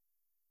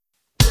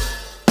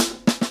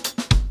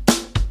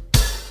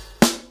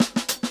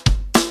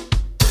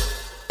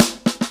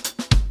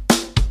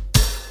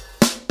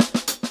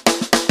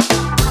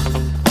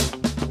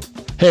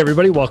Hey,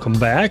 everybody, welcome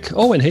back.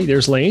 Oh, and hey,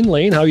 there's Lane.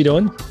 Lane, how you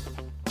doing?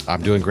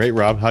 I'm doing great,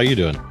 Rob. How are you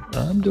doing?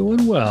 I'm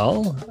doing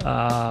well.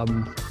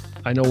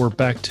 I know we're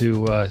back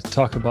to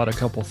talk about a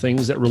couple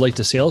things that relate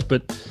to sales,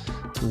 but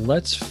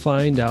let's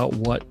find out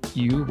what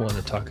you want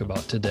to talk about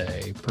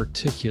today,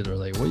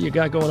 particularly. What you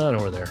got going on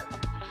over there?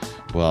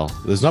 Well,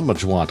 there's not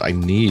much want. I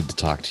need to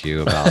talk to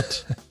you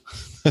about,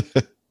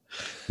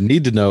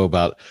 need to know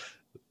about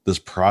this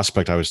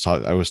prospect I was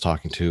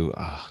talking to.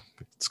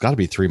 It's got to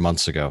be 3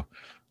 months ago.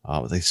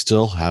 They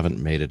still haven't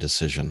made a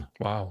decision.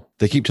 Wow.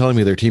 They keep telling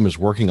me their team is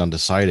working on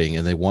deciding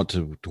and they want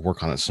to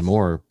work on it some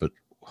more, but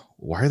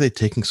why are they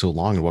taking so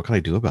long and what can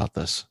I do about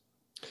this?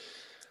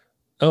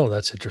 Oh,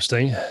 that's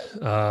interesting.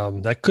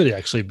 That could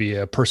actually be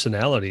a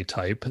personality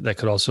type. That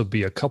could also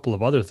be a couple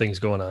of other things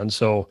going on.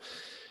 So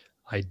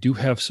I do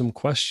have some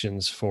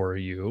questions for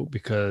you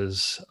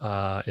because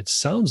it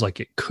sounds like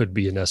it could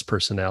be an S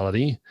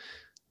personality,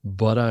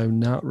 but I'm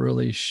not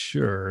really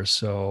sure.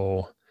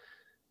 So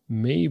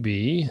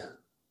maybe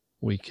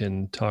we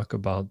can talk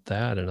about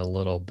that in a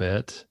little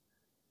bit.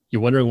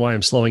 You're wondering why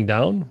I'm slowing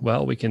down?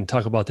 Well, we can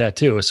talk about that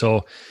too.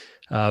 So,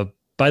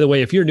 by the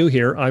way, if you're new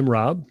here, I'm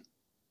Rob.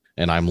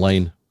 And I'm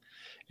Lane.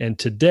 And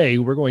today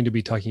we're going to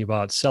be talking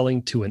about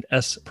selling to an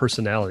S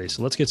personality.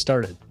 So let's get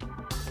started.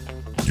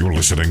 You're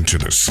listening to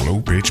the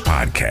Slow Pitch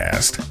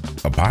Podcast,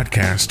 a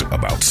podcast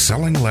about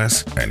selling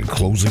less and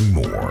closing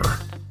more.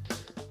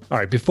 All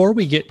right, before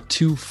we get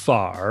too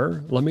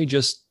far, let me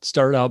just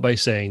start out by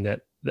saying that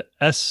the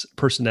S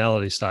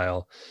personality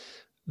style,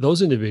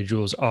 those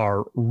individuals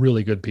are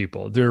really good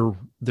people. They're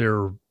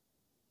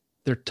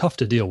tough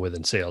to deal with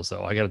in sales,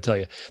 though. I got to tell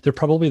you, they're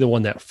probably the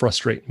one that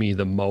frustrate me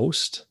the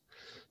most.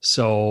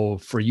 So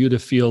for you to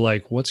feel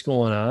like what's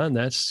going on,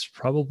 that's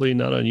probably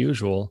not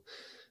unusual.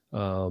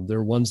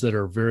 They're ones that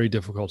are very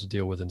difficult to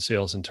deal with in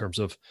sales in terms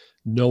of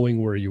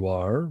knowing where you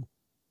are,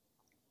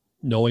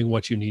 knowing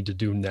what you need to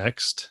do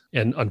next.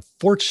 And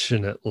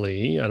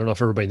unfortunately, I don't know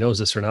if everybody knows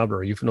this or not,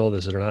 or you know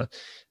this or not,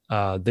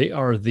 they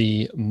are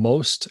the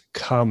most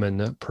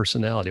common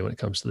personality when it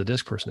comes to the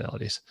DiSC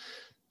personalities.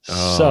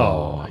 Oh.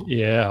 So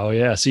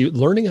yeah. See,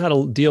 learning how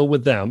to deal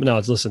with them. Now,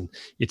 it's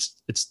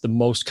the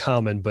most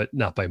common, but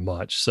not by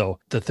much. So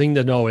the thing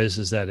to know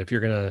is that if you're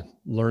going to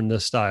learn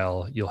this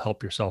style, you'll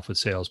help yourself with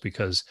sales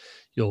because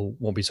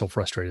won't be so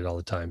frustrated all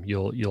the time.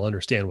 You'll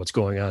understand what's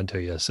going on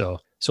to you. So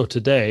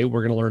today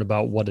we're going to learn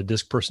about what a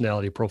DiSC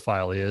personality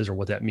profile is, or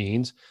what that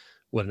means,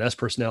 what an S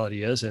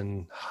personality is,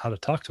 and how to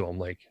talk to them.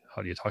 Like,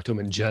 how do you talk to them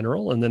in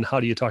general? And then how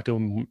do you talk to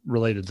them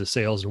related to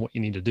sales and what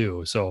you need to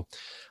do? So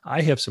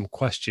I have some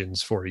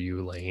questions for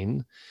you,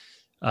 Lane.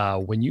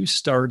 When you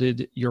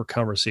started your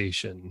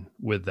conversation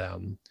with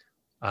them,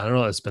 I don't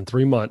know, it's been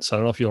 3 months. I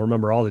don't know if you'll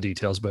remember all the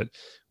details, but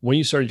when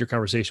you started your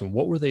conversation,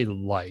 what were they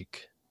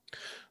like?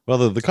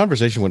 Well, the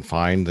conversation went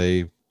fine.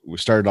 We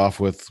started off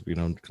with,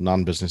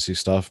 non-businessy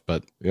stuff,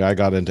 but I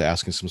got into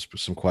asking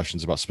some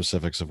questions about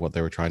specifics of what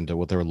they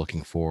were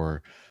looking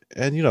for.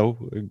 And,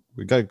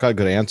 we got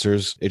good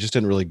answers. It just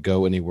didn't really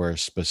go anywhere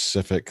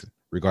specific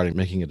regarding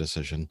making a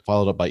decision.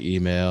 Followed up by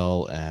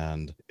email,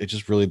 and it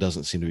just really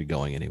doesn't seem to be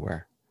going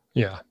anywhere.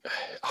 Yeah.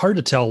 Hard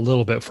to tell a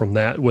little bit from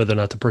that whether or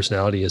not the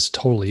personality is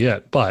totally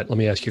it. But let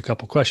me ask you a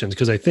couple questions,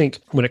 because I think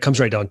when it comes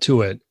right down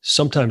to it,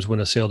 sometimes when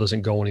a sale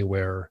doesn't go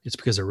anywhere, it's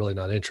because they're really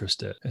not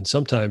interested. And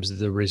sometimes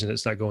the reason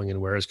it's not going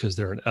anywhere is because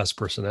they're an S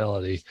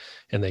personality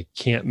and they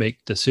can't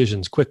make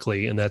decisions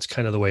quickly. And that's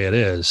kind of the way it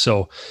is.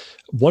 So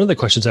one of the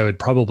questions I would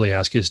probably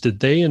ask is,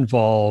 did they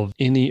involve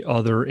any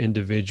other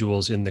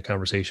individuals in the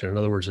conversation? In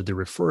other words, did they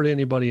refer to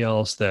anybody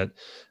else that,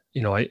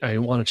 I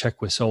want to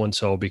check with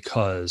so-and-so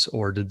because,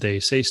 or did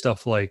they say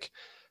stuff like,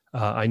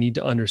 I need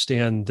to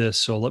understand this,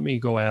 so let me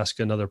go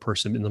ask another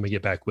person and let me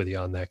get back with you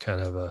on that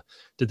kind of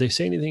did they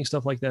say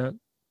stuff like that?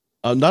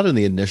 Not in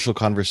the initial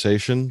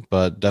conversation,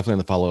 but definitely in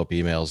the follow-up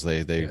emails,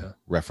 they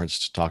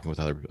referenced talking with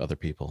other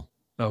people.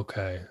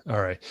 Okay. All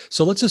right.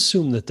 So let's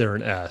assume that they're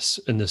an S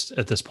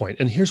at this point.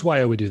 And here's why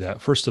I would do that.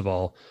 First of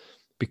all,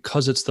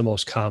 because it's the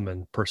most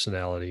common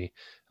personality,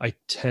 I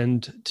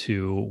tend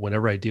to,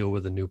 whenever I deal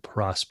with a new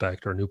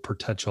prospect or a new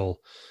potential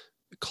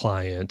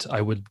client,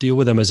 I would deal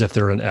with them as if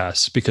they're an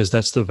S, because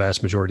that's the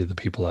vast majority of the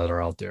people that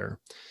are out there.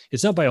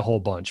 It's not by a whole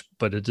bunch,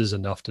 but it is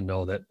enough to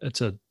know that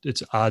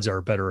its odds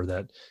are better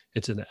that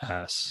it's an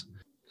S.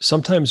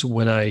 Sometimes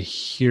when I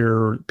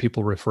hear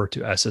people refer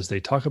to S's, they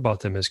talk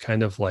about them as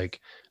kind of like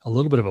a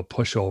little bit of a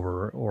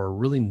pushover or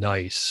really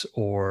nice,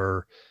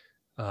 or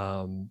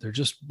they're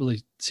just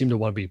really seem to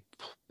want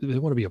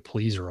to be a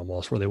pleaser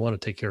almost, where they want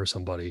to take care of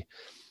somebody.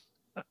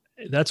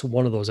 That's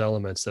one of those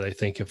elements that I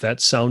think if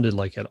that sounded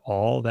like at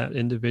all that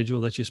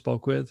individual that you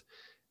spoke with,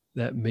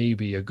 that may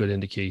be a good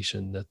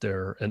indication that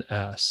they're an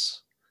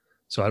S.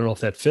 So I don't know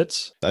if that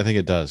fits. I think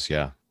it does.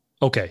 Yeah.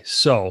 Okay.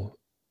 So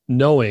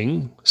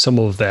knowing some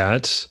of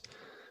that,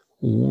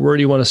 where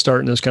do you want to start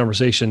in this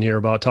conversation here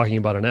about talking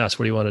about an S?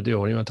 What do you want to do?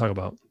 What do you want to talk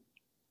about?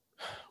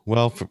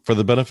 Well, for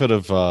the benefit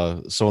of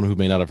someone who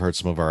may not have heard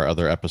some of our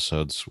other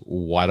episodes,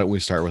 why don't we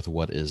start with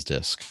what is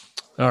DiSC?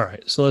 All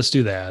right, so let's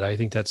do that. I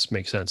think that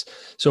makes sense.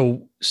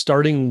 So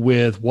starting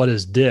with what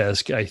is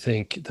DiSC, I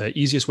think the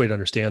easiest way to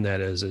understand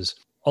that is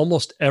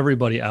almost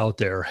everybody out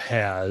there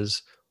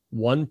has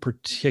one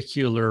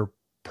particular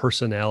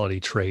personality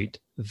trait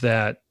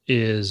that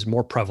is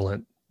more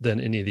prevalent than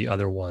any of the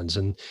other ones.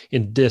 And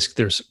in DiSC,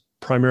 there's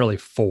primarily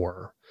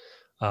four.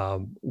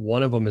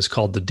 One of them is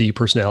called the D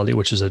personality,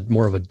 which is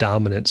more of a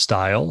dominant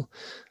style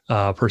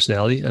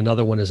personality.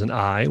 Another one is an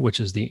I, which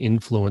is the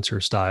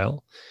influencer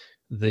style.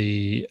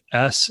 The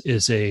S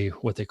is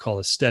what they call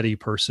a steady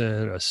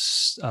person,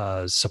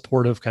 a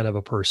supportive kind of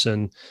a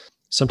person.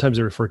 Sometimes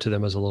they refer to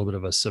them as a little bit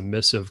of a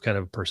submissive kind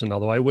of person,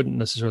 although I wouldn't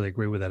necessarily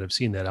agree with that. I've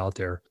seen that out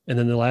there. And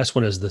then the last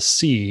one is the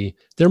C.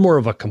 They're more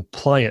of a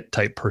compliant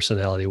type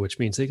personality, which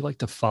means they like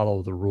to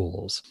follow the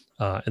rules.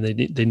 And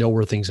they know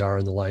where things are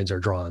and the lines are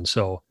drawn.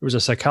 So there was a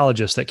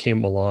psychologist that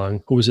came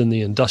along who was in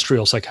the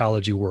industrial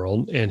psychology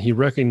world, and he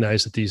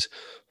recognized that these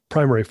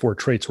primary four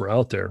traits were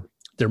out there.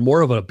 They're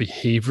more of a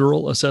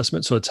behavioral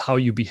assessment. So it's how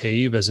you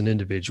behave as an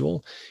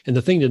individual. And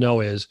the thing to know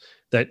is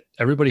that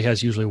everybody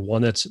has usually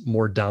one that's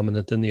more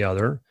dominant than the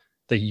other.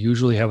 They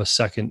usually have a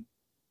second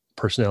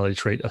personality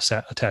trait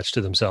attached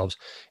to themselves.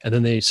 And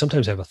then they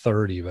sometimes have a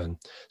third even.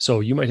 So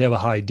you might have a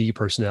high D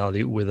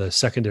personality with a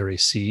secondary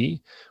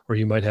C, or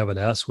you might have an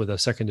S with a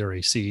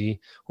secondary C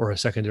or a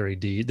secondary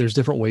D. There's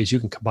different ways you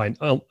can combine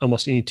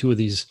almost any two of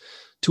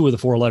the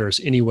four letters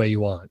any way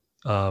you want.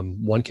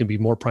 One can be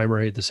more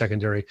primary, the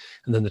secondary,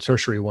 and then the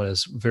tertiary one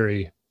is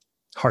very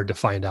hard to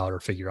find out or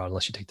figure out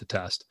unless you take the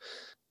test.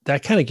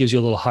 That kind of gives you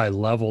a little high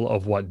level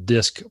of what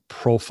DiSC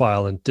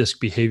profile and DiSC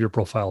behavior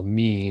profile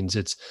means.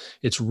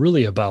 It's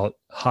really about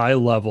high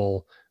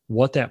level,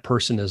 what that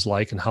person is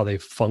like and how they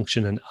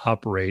function and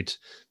operate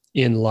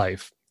in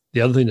life.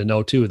 The other thing to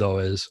know too, though,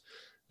 is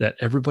that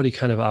everybody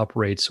kind of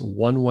operates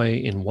one way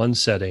in one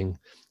setting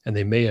and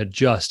they may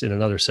adjust in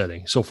another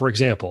setting. So for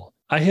example,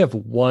 I have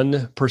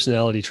one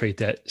personality trait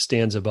that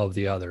stands above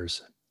the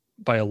others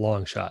by a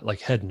long shot, like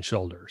head and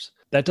shoulders.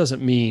 That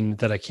doesn't mean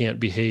that I can't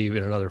behave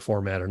in another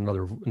format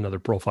or another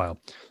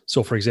profile.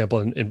 So for example,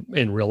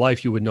 in real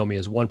life, you would know me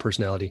as one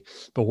personality,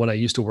 but when I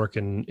used to work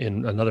in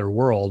another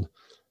world,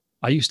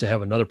 I used to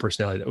have another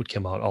personality that would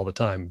come out all the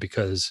time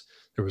because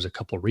there was a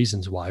couple of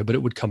reasons why, but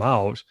it would come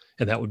out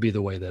and that would be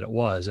the way that it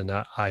was. And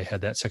I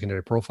had that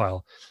secondary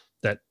profile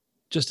that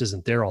just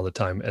isn't there all the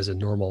time as a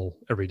normal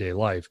everyday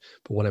life.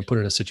 But when I put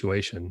in a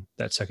situation,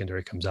 that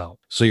secondary comes out.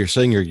 So you're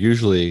saying you're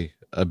usually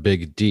a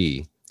big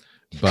D,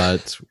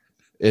 but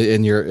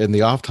in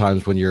the off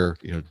times when you're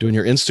doing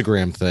your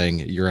Instagram thing,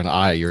 you're an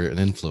I, you're an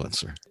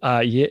influencer.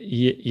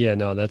 Yeah,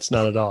 no, that's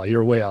not at all.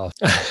 You're way off.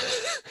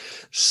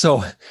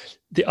 So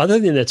the other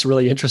thing that's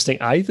really interesting,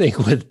 I think,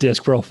 with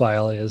DiSC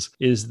profile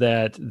is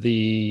that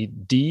the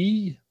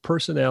D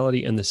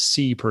personality and the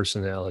C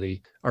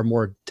personality are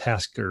more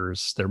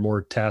taskers. They're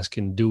more task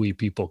and doey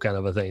people kind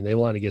of a thing. They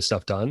want to get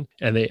stuff done.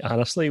 And they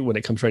honestly, when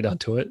it comes right down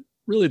to it,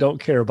 really don't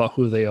care about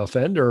who they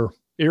offend or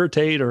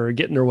irritate or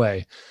get in their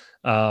way.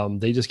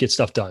 They just get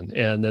stuff done.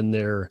 And then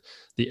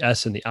the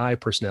S and the I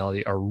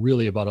personality are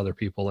really about other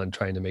people and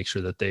trying to make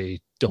sure that they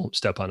don't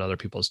step on other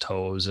people's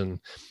toes, and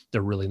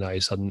they're really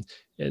nice. And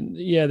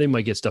yeah, they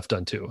might get stuff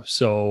done too.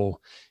 So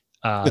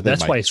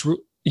that's why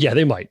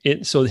they might.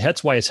 So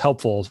that's why it's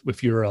helpful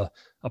if you're a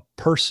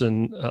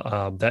person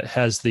that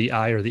has the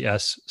I or the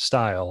S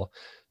style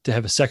to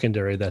have a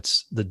secondary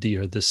that's the D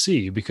or the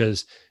C,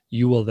 because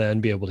you will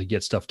then be able to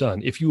get stuff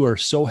done. If you are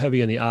so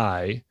heavy on the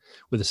I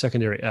with a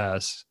secondary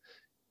S,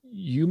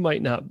 you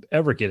might not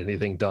ever get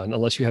anything done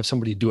unless you have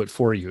somebody do it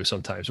for you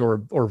sometimes,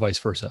 or vice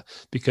versa,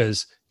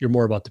 because you're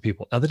more about the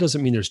people. Now, that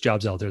doesn't mean there's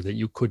jobs out there that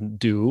you couldn't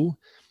do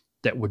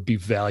that would be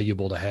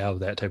valuable to have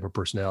that type of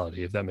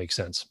personality, if that makes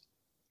sense.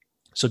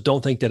 So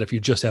don't think that if you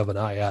just have an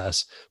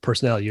IS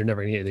personality, you're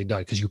never going to get anything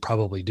done, because you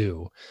probably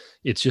do.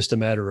 It's just a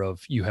matter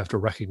of you have to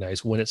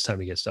recognize when it's time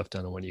to get stuff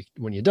done and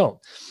when you don't.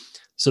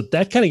 So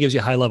that kind of gives you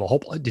a high level.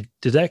 Hopefully,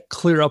 did that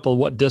clear up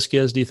what DiSC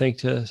is, do you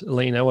think,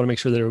 Elaine? I want to make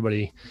sure that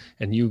everybody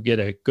and you get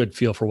a good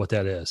feel for what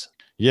that is.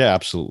 Yeah,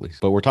 absolutely.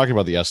 But we're talking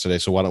about the S today,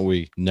 so why don't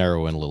we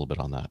narrow in a little bit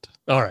on that?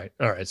 All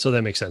right. So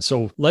that makes sense.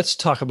 So let's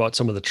talk about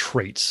some of the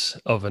traits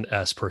of an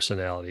S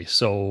personality.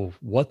 So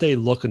what they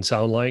look and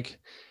sound like,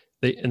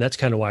 and that's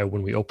kind of why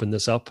when we open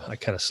this up, I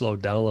kind of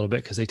slowed down a little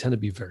bit, because they tend to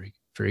be very,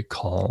 very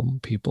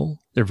calm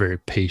people. They're very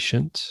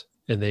patient,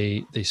 and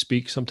they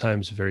speak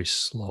sometimes very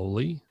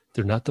slowly.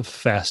 They're not the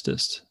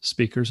fastest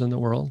speakers in the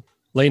world.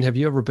 Lane, have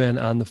you ever been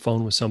on the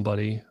phone with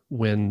somebody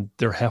when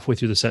they're halfway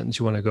through the sentence,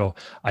 you want to go,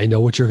 I know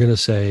what you're going to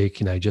say.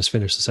 Can I just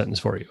finish the sentence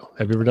for you?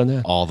 Have you ever done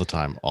that? All the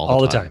time.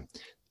 All the time.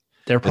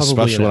 They're probably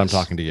especially when I'm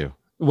talking to you.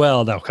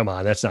 Well, no, come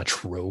on. That's not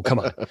true. Come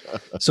on.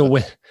 So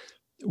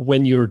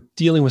when you're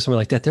dealing with someone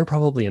like that, they're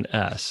probably an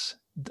S,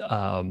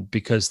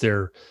 because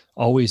they're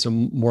always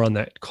more on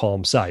that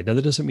calm side. Now,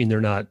 that doesn't mean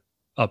they're not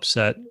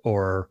upset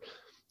or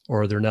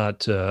they're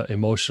not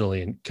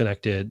emotionally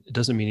connected. It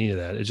doesn't mean any of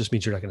that. It just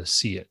means you're not going to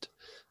see it.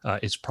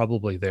 It's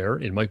probably there.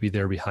 It might be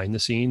there behind the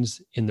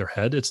scenes in their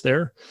head. It's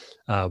there,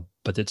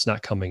 but it's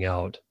not coming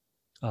out.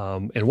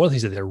 And one of the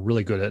things that they're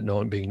really good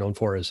at being known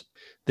for is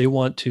they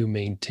want to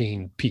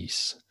maintain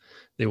peace.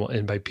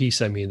 And by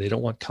peace, I mean, they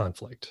don't want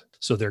conflict.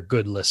 So they're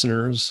good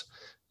listeners.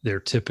 They're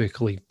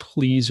typically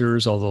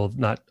pleasers, although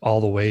not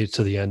all the way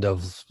to the end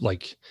of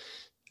like,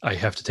 I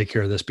have to take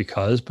care of this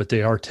but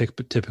they are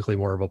typically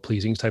more of a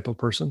pleasing type of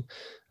person,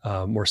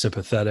 more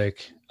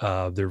sympathetic.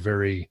 They're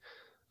very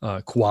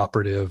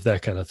cooperative,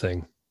 that kind of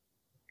thing,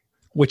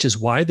 which is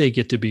why they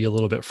get to be a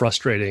little bit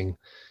frustrating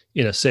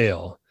in a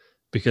sale,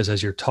 because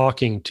as you're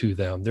talking to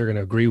them, they're going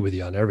to agree with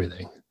you on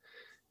everything.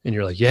 And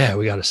you're like, yeah,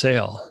 we got a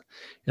sale.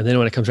 And then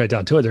when it comes right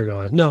down to it, they're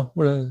going, no,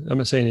 I'm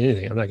not saying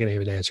anything. I'm not going to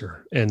give an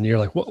answer. And you're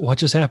like, what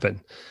just happened?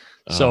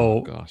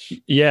 So, gosh.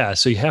 Yeah.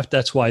 So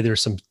that's why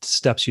there's some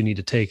steps you need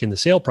to take in the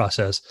sale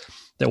process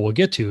that we'll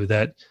get to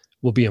that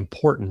will be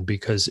important,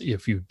 because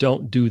if you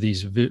don't do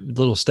these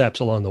little steps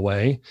along the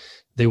way,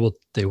 they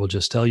will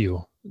just tell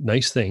you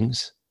nice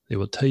things. They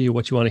will tell you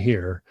what you want to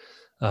hear.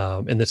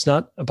 And it's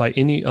not by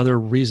any other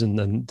reason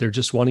than they're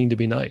just wanting to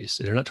be nice.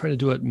 They're not trying to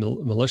do it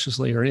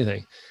maliciously or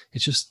anything.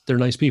 It's just, they're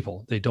nice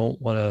people. They don't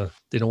want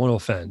to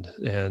offend,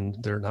 and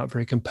they're not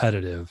very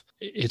competitive.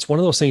 It's one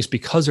of those things,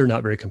 because they're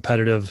not very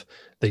competitive,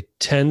 they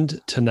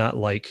tend to not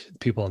like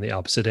people on the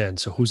opposite end.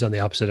 So who's on the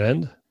opposite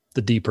end?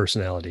 The D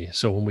personality.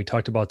 So when we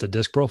talked about the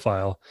DiSC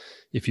profile,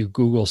 if you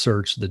Google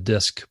search the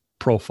DiSC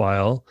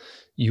profile,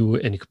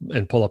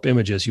 and pull up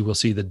images, you will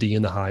see the D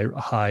in the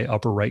high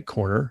upper right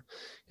corner.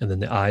 And then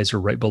the I's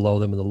are right below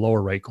them in the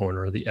lower right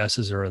corner. The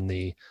S's are in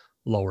the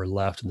lower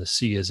left, and the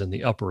C is in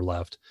the upper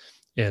left.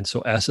 And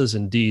so S's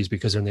and D's,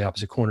 because they're in the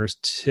opposite corners,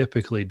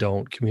 typically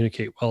don't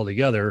communicate well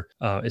together.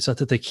 It's not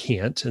that they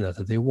can't and not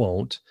that they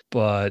won't,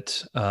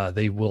 but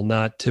they will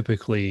not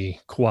typically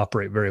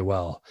cooperate very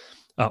well.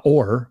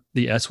 Or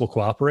the S will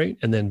cooperate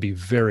and then be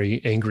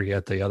very angry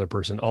at the other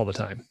person all the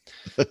time,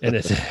 and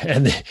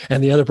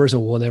the other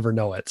person will never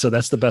know it. So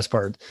that's the best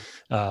part.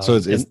 So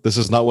this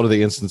is not one of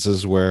the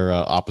instances where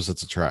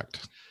opposites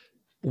attract.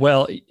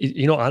 Well,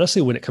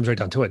 honestly, when it comes right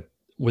down to it,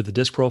 with the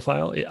DiSC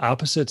profile,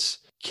 opposites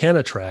can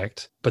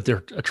attract, but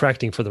they're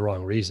attracting for the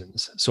wrong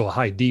reasons. So a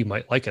high D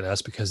might like an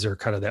S because they're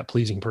kind of that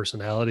pleasing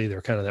personality.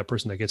 They're kind of that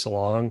person that gets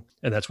along,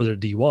 and that's what their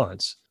D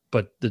wants.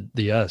 But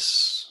the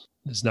S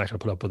is not going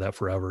to put up with that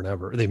forever and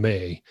ever. They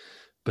may,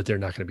 but they're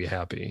not going to be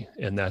happy.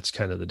 And that's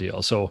kind of the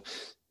deal. So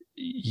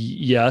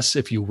yes,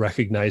 if you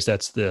recognize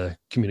that's the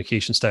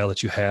communication style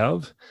that you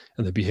have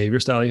and the behavior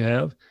style you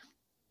have,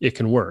 it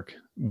can work,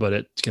 but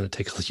it's going to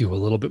take you a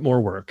little bit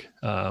more work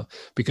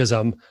because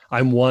I'm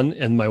one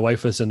and my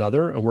wife is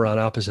another, and we're on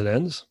opposite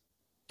ends.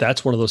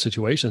 That's one of those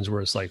situations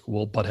where it's like,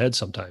 we'll butt heads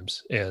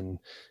sometimes. And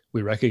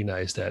we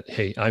recognize that,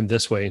 hey, I'm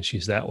this way and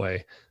she's that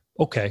way.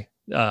 Okay.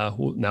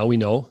 Now we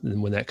know,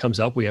 and when that comes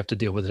up, we have to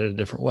deal with it in a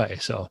different way.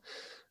 So,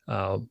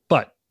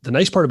 but the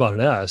nice part about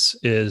an S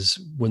is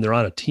when they're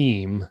on a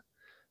team,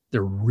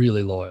 they're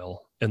really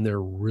loyal and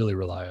they're really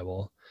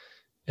reliable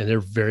and they're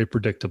very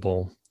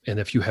predictable. And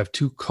if you have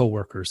two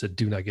coworkers that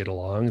do not get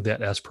along,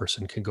 that S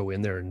person can go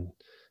in there and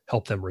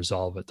help them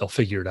resolve it. They'll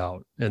figure it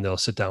out, and they'll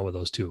sit down with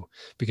those two,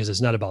 because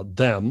it's not about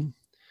them.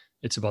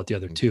 It's about the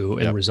other two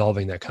and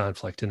resolving that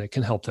conflict, and it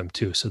can help them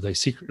too. So they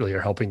secretly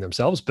are helping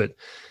themselves, but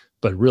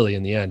really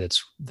in the end,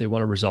 they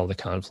want to resolve the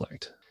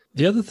conflict.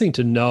 The other thing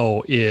to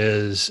know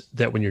is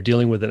that when you're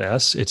dealing with an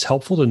S, it's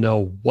helpful to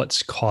know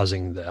what's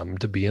causing them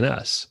to be an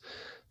S,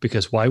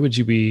 because why would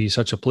you be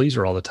such a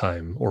pleaser all the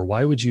time? Or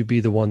why would you be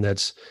the one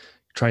that's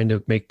trying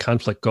to make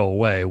conflict go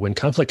away, when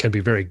conflict can be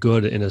very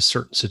good in a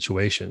certain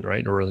situation,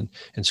 right? Or in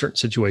certain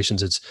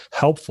situations, it's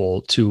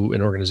helpful to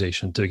an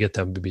organization to get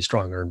them to be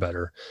stronger and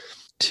better.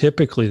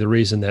 Typically, the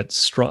reason that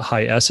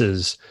high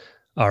S's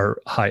are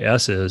high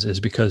S's is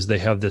because they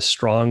have this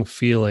strong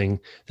feeling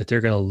that they're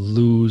going to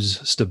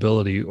lose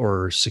stability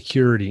or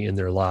security in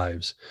their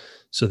lives.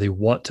 So they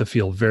want to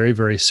feel very,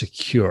 very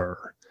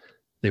secure.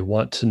 They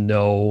want to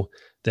know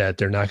that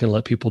they're not going to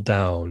let people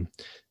down.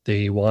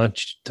 They want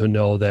to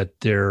know that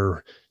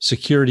their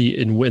security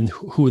in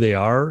who they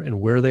are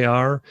and where they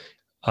are,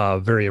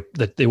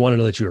 that they want to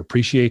know that you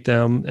appreciate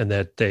them and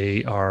that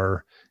they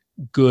are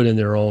good in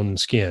their own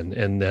skin,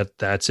 and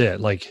that's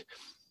it. Like,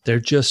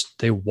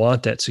 they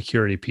want that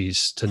security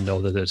piece to know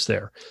that it's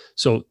there.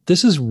 So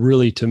this is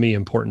really, to me,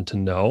 important to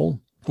know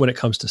when it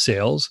comes to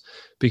sales,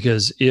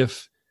 because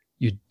if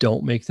you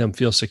don't make them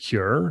feel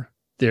secure,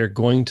 they're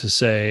going to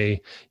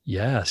say,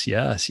 yes,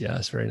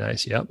 very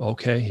nice. Yep.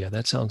 Okay. Yeah,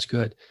 that sounds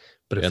good.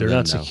 But if they're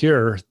not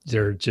secure,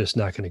 they're just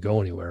not going to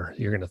go anywhere.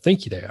 You're going to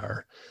think they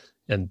are.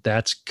 And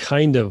that's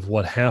kind of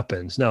what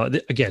happens. Now,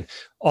 again,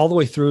 all the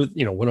way through,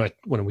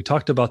 when we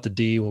talked about the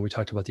D, when we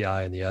talked about the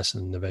I and the S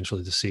and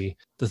eventually the C,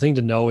 the thing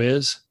to know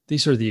is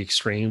these are the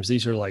extremes.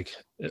 These are like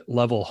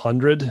level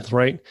 100,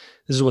 right?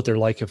 This is what they're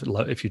like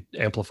if you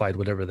amplified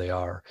whatever they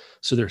are.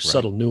 So there's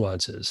subtle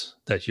nuances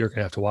that you're going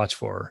to have to watch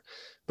for.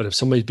 But if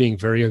somebody's being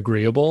very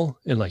agreeable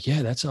and like,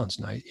 yeah, that sounds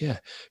nice. Yeah,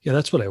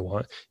 that's what I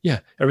want. Yeah,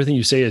 everything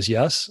you say is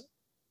yes,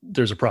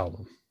 there's a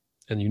problem.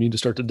 And you need to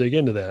start to dig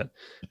into that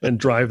and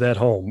drive that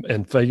home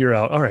and figure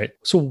out, all right,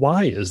 so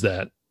why is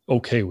that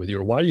okay with you?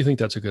 Or why do you think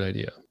that's a good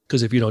idea?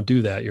 Because if you don't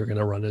do that, you're going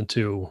to run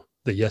into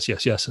the yes,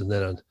 yes, yes. And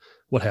then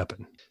what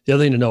happened? The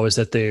other thing to know is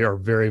that they are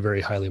very, very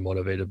highly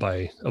motivated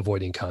by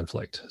avoiding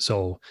conflict.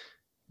 So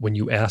when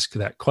you ask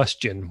that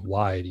question,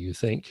 why do you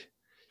think,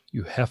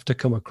 you have to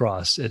come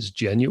across as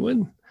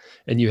genuine,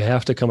 and you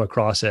have to come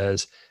across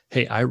as,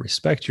 hey, I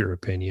respect your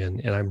opinion,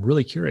 and I'm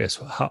really curious,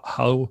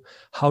 how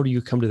do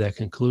you come to that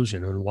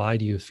conclusion, and why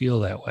do you feel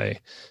that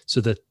way?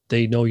 So that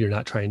they know you're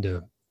not trying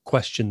to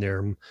question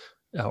them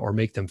or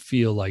make them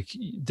feel like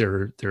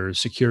their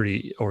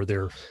security or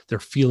their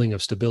feeling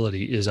of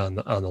stability is on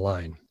the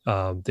line.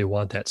 They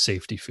want that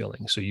safety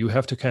feeling. So you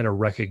have to kind of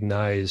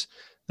recognize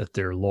that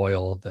they're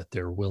loyal, that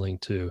they're willing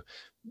to,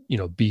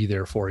 be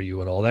there for you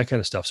and all that kind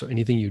of stuff. So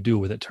anything you do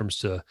with it terms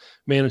to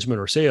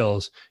management or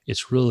sales,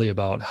 it's really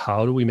about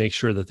how do we make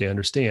sure that they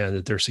understand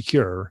that they're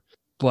secure,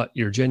 but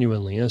you're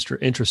genuinely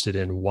interested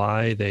in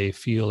why they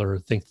feel or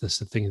think this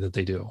the thing that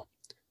they do.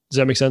 Does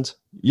that make sense?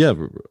 Yeah,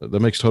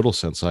 that makes total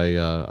sense.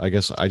 I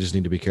guess I just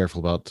need to be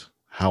careful about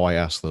how I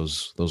ask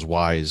those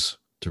whys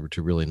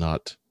to really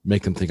not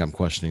make them think I'm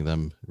questioning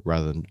them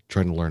rather than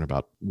trying to learn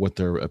about what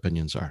their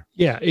opinions are.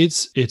 Yeah,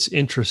 it's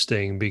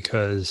interesting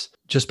because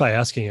just by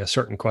asking a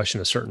certain question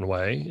a certain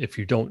way, if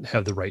you don't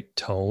have the right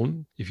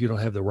tone, if you don't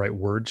have the right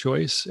word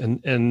choice,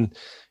 and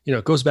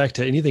it goes back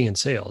to anything in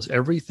sales,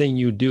 everything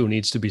you do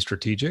needs to be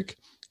strategic.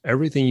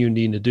 Everything you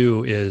need to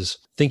do is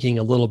thinking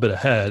a little bit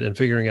ahead and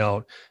figuring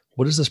out,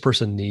 what does this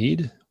person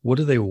need? What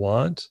do they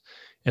want?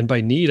 And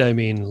by need, I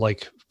mean,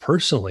 like,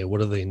 personally,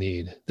 what do they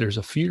need? There's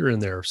a fear in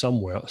there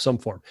somewhere, some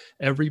form.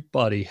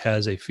 Everybody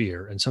has a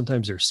fear. And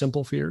sometimes they're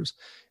simple fears.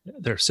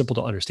 They're simple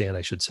to understand,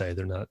 I should say.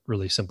 They're not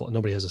really simple.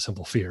 Nobody has a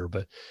simple fear,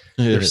 but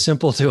they're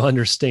simple to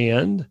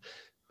understand.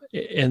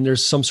 And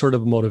there's some sort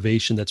of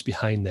motivation that's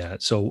behind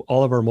that. So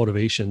all of our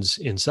motivations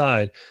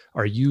inside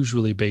are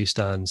usually based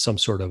on some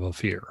sort of a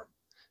fear.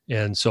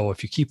 And so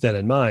if you keep that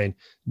in mind,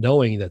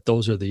 knowing that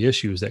those are the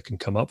issues that can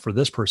come up for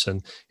this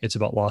person, it's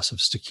about loss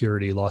of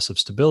security, loss of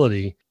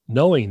stability.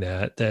 Knowing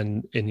that,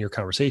 then in your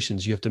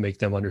conversations, you have to make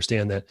them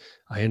understand that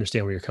I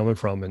understand where you're coming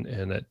from,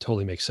 and it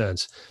totally makes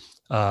sense.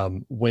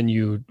 When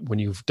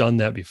you've done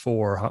that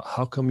before,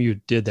 how come you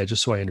did that?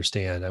 Just so I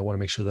understand. I want to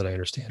make sure that I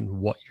understand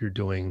what you're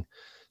doing,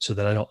 so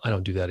that I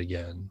don't do that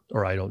again,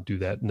 or I don't do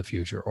that in the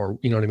future, or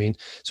you know what I mean?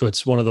 So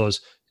it's one of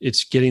those,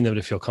 it's getting them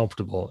to feel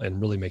comfortable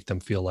and really make them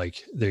feel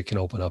like they can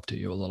open up to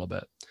you a little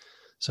bit.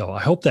 So I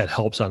hope that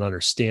helps on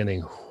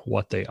understanding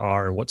what they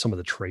are and what some of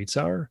the traits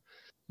are.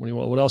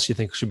 What else do you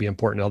think should be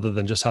important other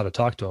than just how to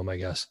talk to them, I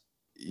guess?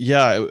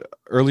 Yeah.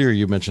 Earlier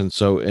you mentioned,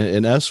 so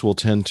an S will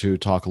tend to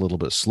talk a little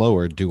bit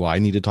slower. Do I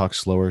need to talk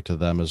slower to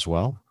them as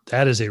well?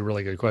 That is a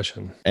really good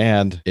question.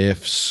 And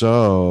if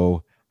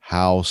so,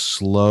 how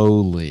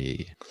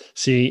slowly?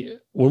 See,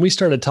 when we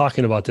started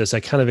talking about this, I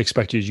kind of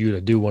expected you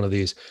to do one of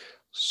these.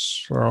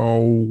 So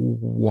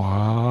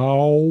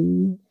how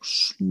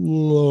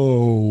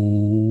slow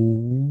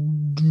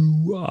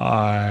do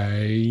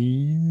I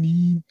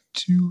need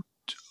to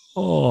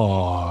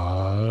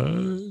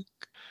talk?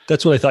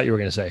 That's what I thought you were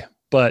going to say.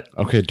 But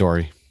okay,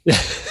 Dory.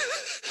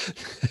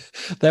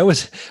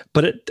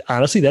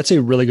 Honestly, that's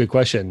a really good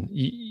question.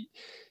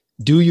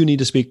 Do you need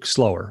to speak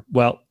slower?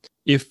 Well,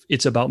 if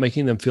it's about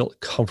making them feel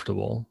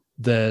comfortable,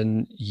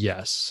 then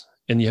yes.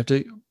 And you have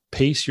to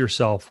pace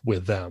yourself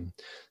with them.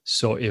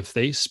 So if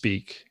they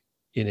speak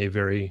in a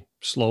very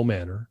slow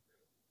manner,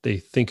 they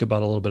think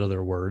about a little bit of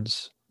their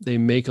words, they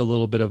make a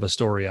little bit of a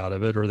story out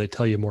of it, or they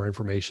tell you more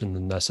information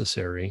than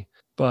necessary,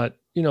 but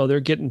they're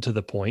getting to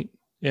the point,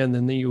 and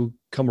then you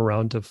come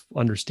around to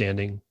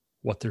understanding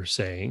what they're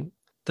saying,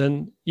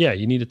 then yeah,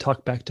 you need to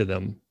talk back to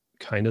them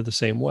kind of the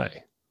same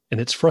way. And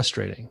it's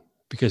frustrating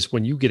because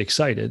when you get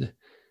excited,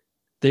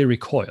 they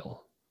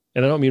recoil.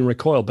 And I don't mean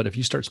recoil, but if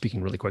you start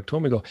speaking really quick to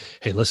them and go,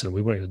 hey, listen,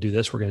 we were going to do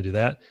this, we're going to do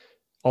that.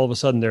 All of a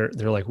sudden they're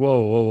like,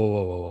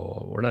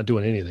 whoa, we're not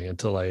doing anything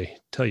until I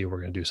tell you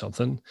we're going to do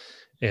something.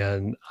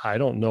 And I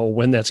don't know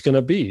when that's going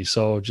to be.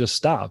 So just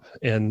stop.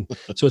 And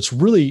so it's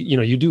really,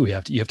 you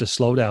have to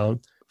slow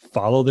down,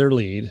 follow their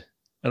lead,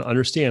 and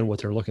understand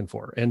what they're looking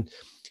for. And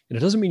it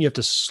doesn't mean you have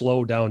to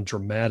slow down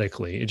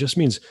dramatically. It just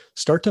means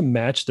start to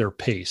match their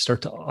pace,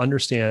 start to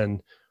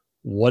understand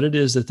what it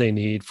is that they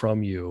need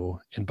from you.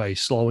 And by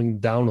slowing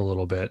down a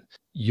little bit,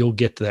 you'll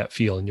get to that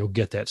feel and you'll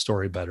get that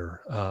story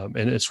better. And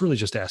it's really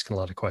just asking a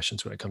lot of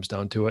questions when it comes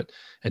down to it,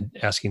 and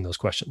asking those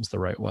questions the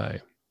right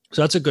way.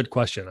 So that's a good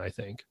question, I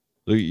think.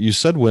 You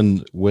said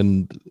when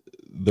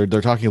they're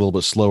talking a little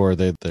bit slower,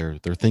 they're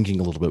thinking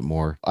a little bit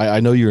more.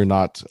 I know you're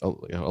not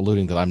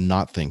alluding that I'm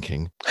not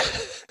thinking,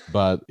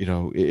 but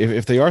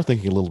if they are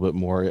thinking a little bit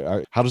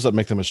more, how does that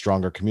make them a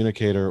stronger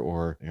communicator,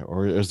 or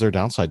is there a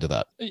downside to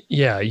that?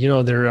 Yeah,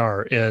 there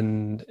are.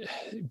 And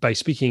by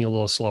speaking a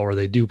little slower,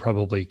 they do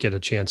probably get a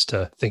chance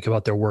to think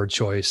about their word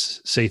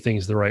choice, say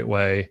things the right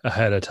way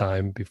ahead of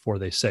time before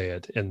they say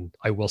it. And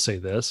I will say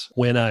this,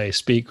 when I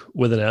speak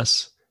with an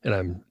S, and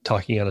I'm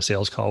talking on a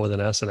sales call with an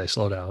S and I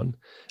slow down,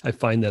 I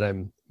find that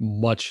I'm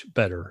much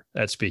better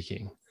at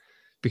speaking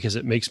because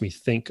it makes me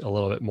think a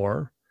little bit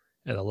more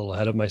and a little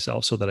ahead of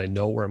myself so that I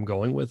know where I'm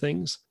going with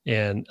things,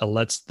 and it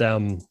lets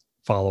them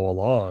follow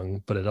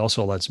along, but it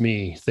also lets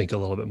me think a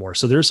little bit more.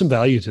 So there's some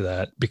value to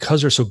that because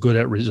they're so good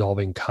at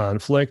resolving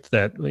conflict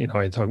that, we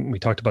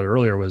talked about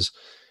earlier was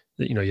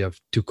that, you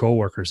have two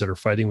coworkers that are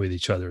fighting with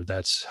each other.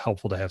 That's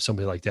helpful to have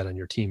somebody like that on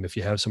your team. If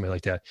you have somebody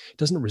like that, it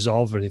doesn't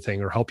resolve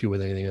anything or help you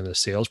with anything in the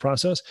sales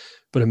process.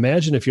 But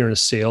imagine if you're in a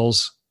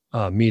sales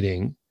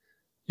meeting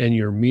and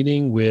you're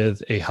meeting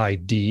with a high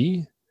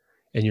D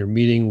and you're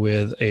meeting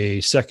with a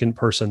second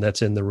person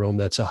that's in the room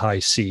that's a high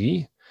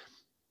C.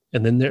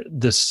 And then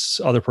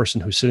this other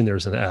person who's sitting there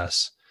is an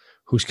S,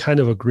 who's kind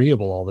of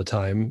agreeable all the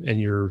time.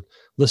 And you're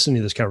listening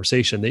to this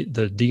conversation.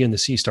 The D and the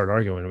C start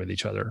arguing with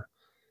each other.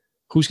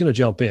 Who's going to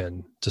jump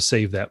in to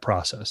save that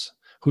process?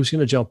 Who's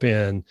going to jump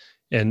in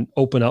and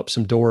open up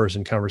some doors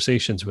and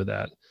conversations with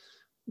that?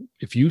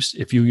 If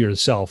you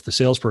yourself, the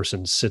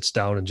salesperson, sits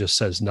down and just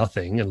says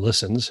nothing and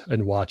listens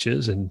and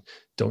watches and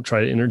don't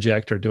try to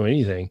interject or do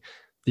anything,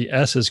 the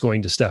S is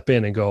going to step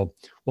in and go,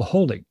 well,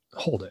 hold it.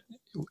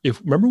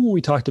 Remember when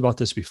we talked about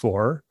this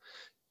before,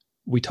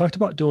 we talked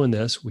about doing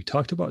this, we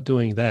talked about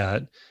doing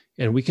that,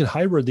 and we can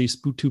hybrid these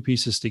two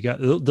pieces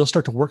together. They'll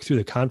start to work through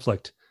the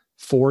conflict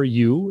for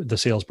you, the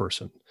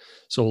salesperson.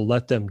 So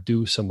let them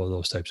do some of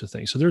those types of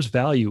things. So there's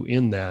value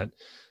in that.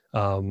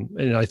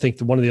 And I think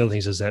one of the other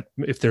things is that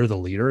if they're the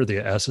leader,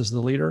 the S is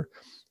the leader,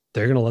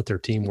 they're going to let their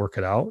team work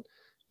it out.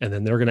 And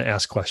then they're going to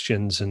ask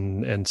questions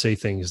and say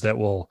things that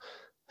will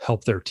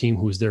help their team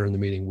who's there in the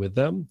meeting with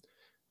them.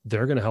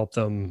 They're going to help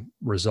them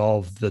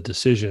resolve the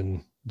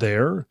decision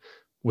there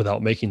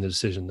without making the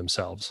decision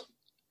themselves.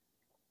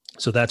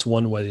 So that's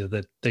one way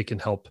that they can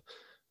help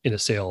in a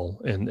sale,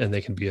 and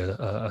they can be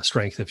a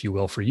strength, if you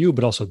will, for you,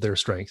 but also their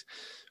strength.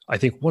 I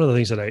think one of the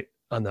things that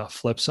on the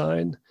flip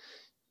side,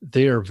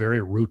 they are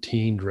very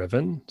routine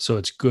driven. So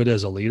it's good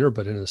as a leader,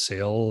 but in a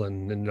sale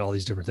and all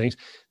these different things,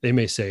 they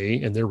may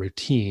say, and their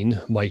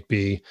routine might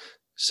be,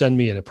 send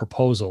me in a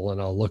proposal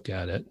and I'll look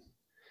at it.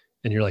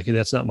 And you're like, hey,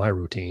 that's not my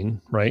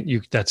routine, right?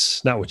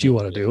 That's not what you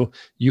want to do.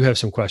 You have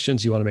some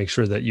questions you want to make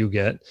sure that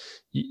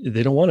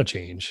they don't want to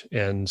change.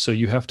 And so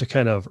you have to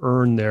kind of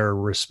earn their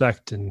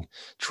respect and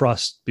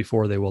trust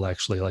before they will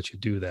actually let you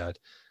do that.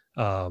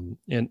 And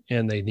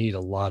they need a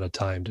lot of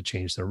time to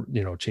change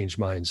change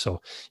minds.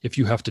 So if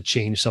you have to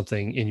change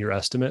something in your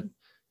estimate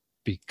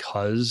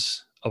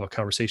because of a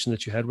conversation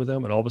that you had with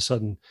them, and all of a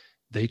sudden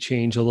they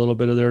change a little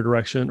bit of their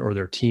direction, or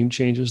their team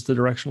changes the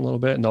direction a little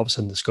bit, and all of a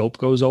sudden the scope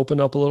goes open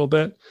up a little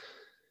bit,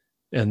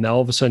 and now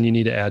all of a sudden you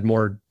need to add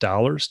more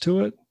dollars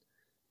to it,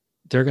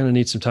 they're going to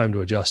need some time to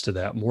adjust to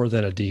that more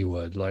than a D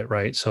would,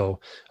 right? So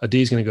a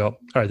D is going to go, all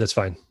right, that's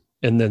fine.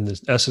 And then the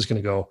S is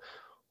going to go,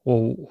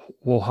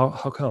 well,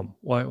 how come?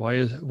 Why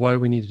do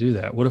we need to do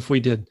that? What if we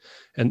did?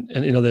 And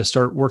they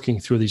start working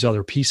through these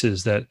other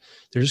pieces that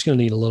they're just going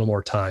to need a little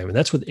more time. And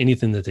that's with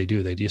anything that they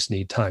do. They just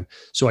need time.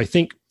 So I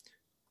think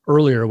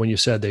earlier when you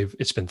said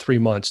it's been 3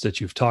 months that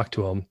you've talked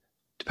to them,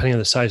 depending on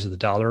the size of the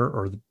dollar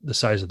or the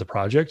size of the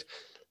project,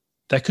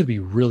 that could be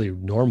really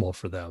normal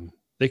for them.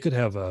 They could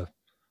have a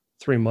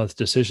 3-month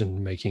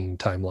decision-making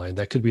timeline.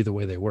 That could be the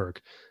way they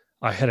work.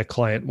 I had a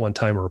client one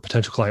time, or a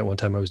potential client one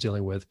time I was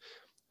dealing with.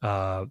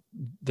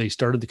 They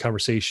started the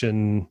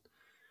conversation,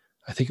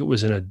 I think it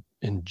was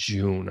in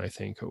June, I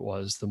think it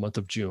was the month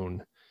of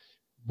June.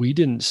 We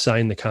didn't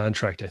sign the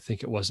contract. I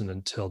think it wasn't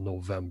until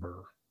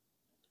November.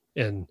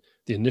 And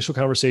the initial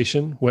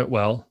conversation went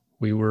well.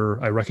 I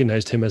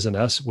recognized him as an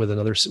S with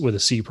a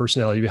C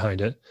personality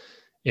behind it.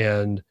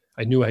 And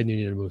I knew I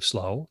needed to move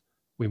slow.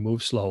 We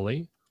moved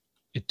slowly.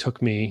 It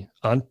took me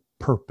on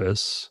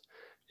purpose.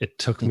 It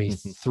took me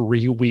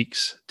 3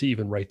 weeks to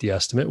even write the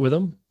estimate with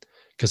him,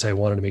 because I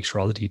wanted to make sure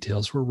all the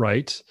details were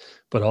right,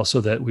 but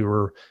also that we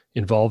were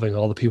involving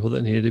all the people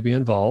that needed to be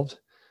involved.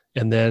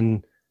 And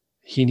then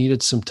he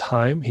needed some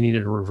time. He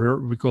needed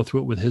to go through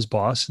it with his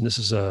boss. And this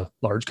is a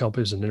large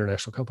company, it's an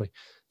international company.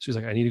 So he's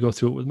like, I need to go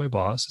through it with my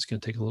boss. It's going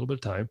to take a little bit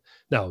of time.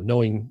 Now,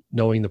 knowing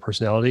the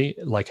personality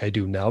like I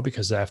do now,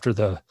 because after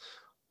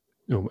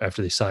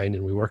they signed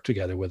and we worked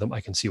together with them,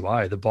 I can see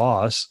why. The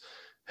boss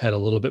had a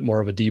little bit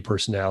more of a D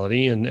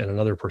personality and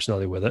another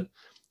personality with it.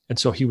 And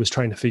so he was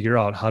trying to figure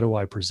out, how do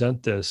I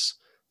present this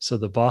so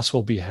the boss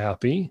will be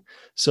happy,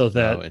 so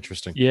that, oh,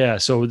 interesting. Yeah.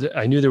 So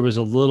I knew there was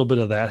a little bit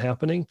of that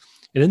happening.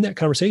 And in that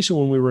conversation,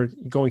 when we were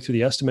going through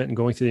the estimate and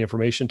going through the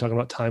information, talking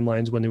about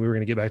timelines, when we were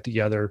going to get back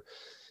together,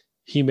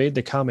 he made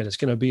the comment, it's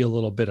going to be a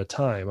little bit of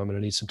time. I'm going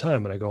to need some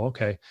time. And I go,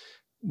 okay,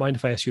 mind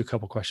if I ask you a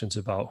couple questions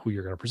about who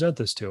you're going to present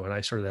this to? And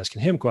I started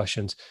asking him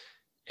questions,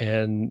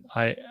 and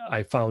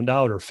I found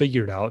out, or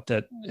figured out,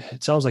 that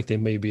it sounds like they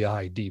may be a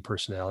high D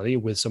personality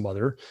with some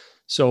other.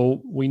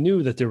 So we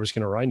knew that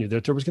I knew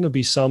that there was going to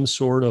be some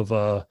sort of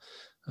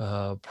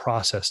a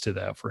process to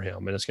that for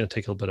him, and it's going to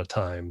take a little bit of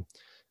time.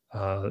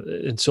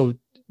 And so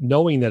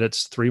knowing that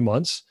it's 3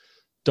 months,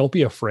 don't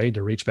be afraid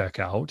to reach back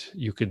out.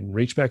 You can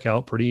reach back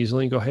out pretty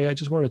easily and go, hey, I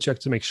just want to check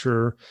to make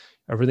sure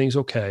everything's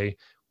okay.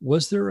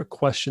 Was there a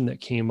question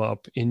that came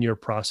up in your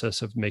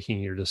process of making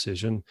your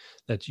decision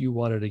that you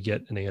wanted to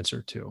get an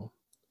answer to?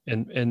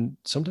 And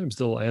sometimes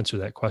they'll answer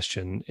that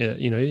question. If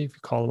you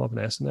call them up and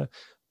ask them that,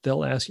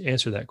 they'll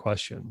answer that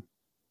question.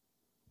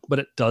 But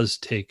it does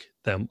take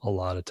them a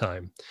lot of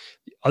time.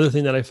 The other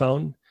thing that I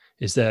found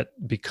is that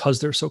because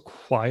they're so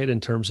quiet in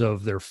terms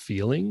of their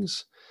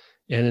feelings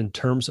and in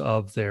terms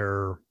of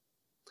their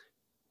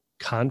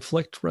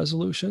conflict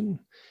resolution,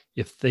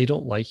 if they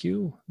don't like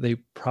you, they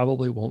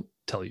probably won't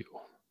tell you.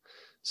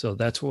 So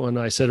that's when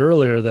I said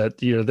earlier that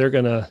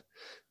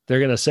they're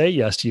gonna say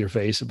yes to your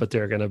face, but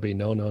they're gonna be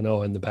no, no,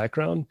 no in the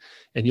background,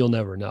 and you'll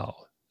never know.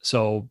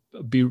 So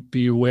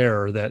be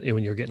aware that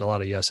when you're getting a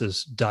lot of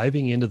yeses,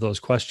 diving into those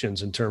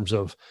questions in terms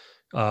of,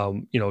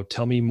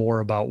 tell me more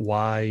about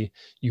why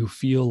you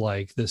feel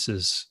like this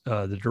is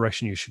the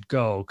direction you should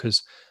go,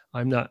 because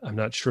I'm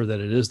not sure that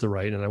it is the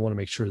right, and I want to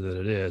make sure that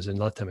it is, and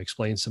let them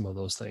explain some of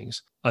those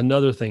things.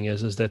 Another thing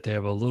is that they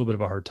have a little bit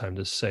of a hard time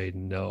to say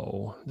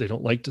no. They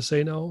don't like to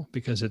say no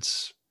because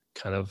it's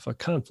kind of a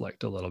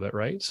conflict a little bit,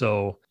 right?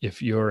 So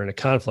if you're in a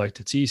conflict,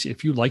 it's easy.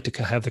 If you like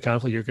to have the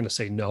conflict, you're going to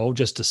say no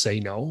just to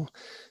say no.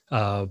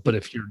 But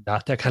if you're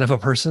not that kind of a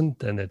person,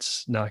 then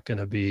it's not going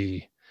to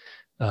be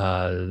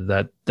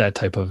that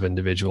type of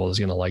individual is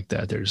going to like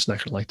that. They're just not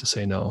going to like to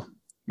say no.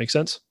 Make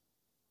sense?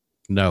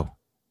 No.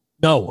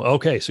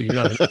 Okay. So you're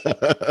not.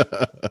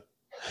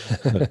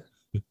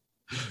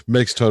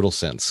 Makes total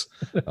sense.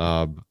 Based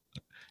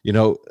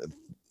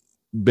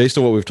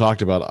on what we've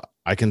talked about,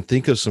 I can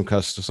think of some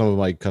of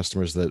my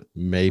customers that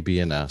may be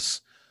an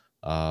S.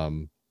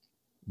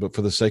 But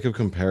for the sake of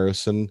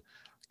comparison,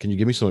 can you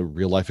give me some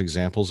real life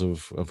examples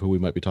of who we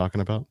might be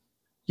talking about?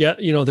 Yeah,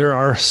 there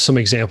are some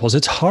examples.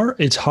 It's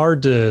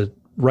hard to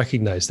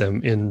recognize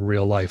them in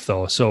real life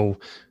though. So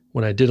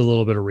when I did a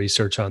little bit of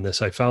research on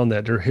this, I found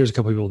that here's a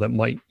couple of people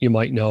that you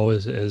might know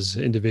as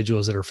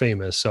individuals that are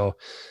famous. So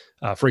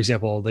for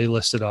example, they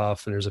listed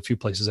off, and there's a few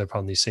places I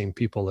found these same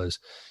people as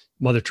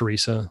Mother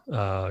Teresa,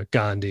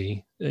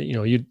 Gandhi.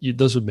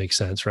 Those would make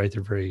sense, right?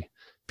 They're very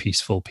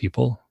peaceful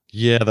people.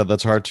 Yeah,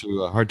 that's hard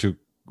to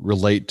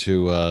relate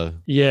to.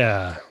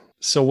 Yeah.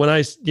 So when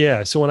I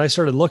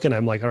started looking,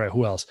 I'm like, all right,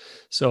 who else?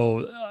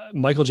 So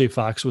Michael J.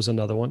 Fox was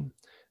another one.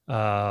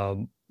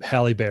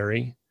 Halle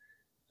Berry,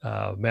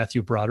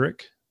 Matthew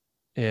Broderick,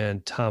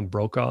 and Tom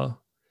Brokaw,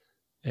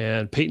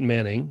 and Peyton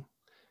Manning.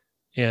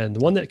 And the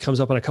one that comes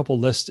up on a couple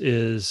lists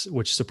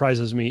which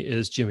surprises me,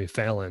 is Jimmy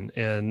Fallon.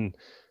 And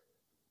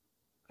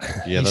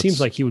he seems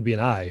like he would be an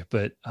I,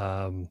 but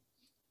that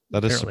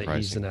is surprising.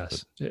 He's an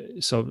S.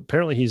 So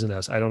apparently he's an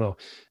S. I don't know.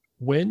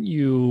 When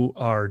you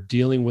are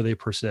dealing with a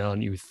personality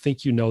and you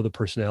think you know the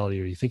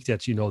personality, or you think that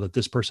that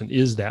this person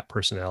is that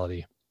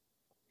personality,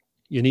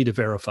 you need to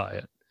verify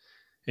it.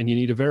 And you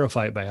need to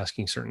verify it by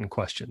asking certain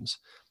questions.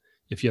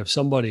 If you have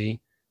somebody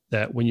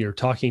that when you're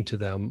talking to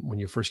them, when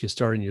you first get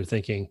started, and you're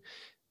thinking,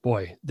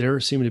 boy, they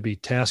seem to be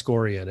task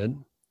oriented,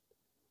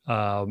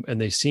 and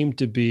they seem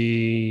to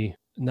be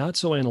not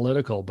so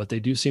analytical, but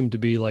they do seem to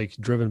be like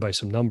driven by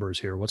some numbers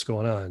here. What's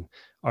going on?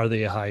 Are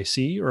they a high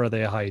C or are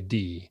they a high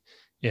D?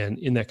 And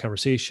in that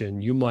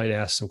conversation, you might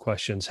ask some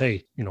questions.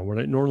 Hey,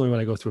 normally when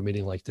I go through a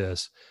meeting like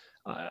this,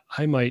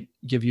 I might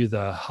give you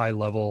the high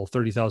level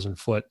 30,000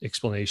 foot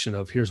explanation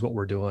of here's what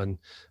we're doing.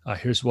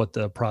 Here's what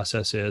the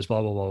process is,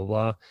 blah, blah, blah, blah,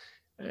 blah.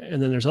 And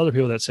then there's other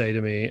people that say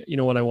to me, you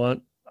know what I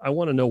want? I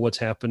want to know what's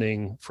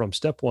happening from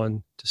step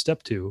 1 to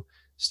step 2,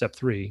 step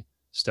 3,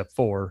 step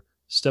 4,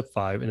 step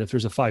 5. And if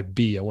there's a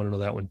 5B, I want to know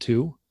that one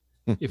too.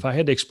 If I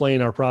had to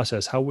explain our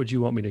process, how would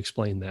you want me to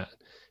explain that?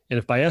 And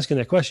if by asking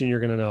that question, you're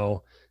going to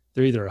know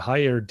they're either a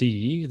higher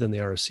D than they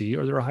are a C,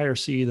 or they're a higher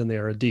C than they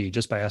are a D,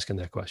 just by asking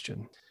that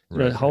question.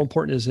 Right. How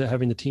important is it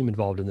having the team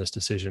involved in this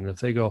decision? If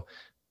they go,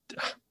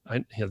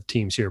 I have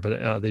teams here,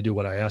 but they do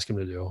what I ask them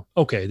to do.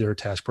 Okay, they're a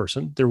task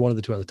person. They're one of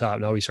the two on the top.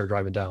 Now we start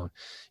driving down.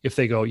 If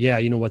they go, yeah,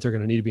 you know what, they're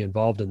going to need to be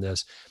involved in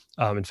this.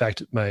 In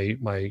fact,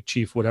 my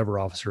chief whatever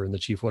officer and the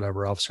chief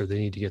whatever officer, they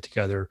need to get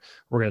together.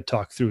 We're going to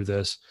talk through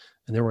this,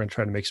 and then we're going to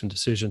try to make some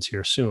decisions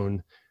here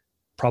soon.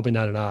 Probably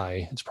not an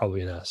I, it's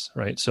probably an S,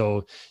 right?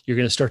 So you're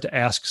going to start to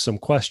ask some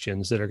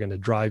questions that are going to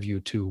drive you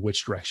to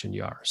which direction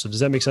you are. So does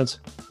that make sense?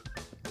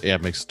 Yeah,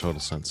 it makes total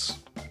sense.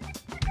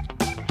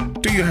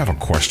 Do you have a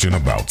question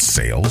about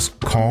sales?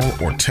 Call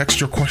or text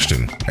your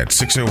question at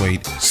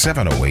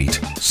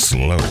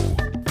 608-708-SLOW.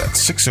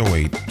 That's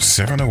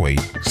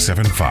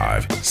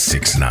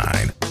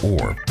 608-708-7569.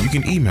 Or you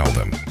can email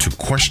them to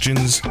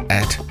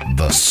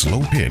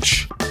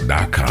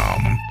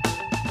questions@theslowpitch.com.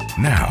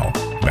 Now,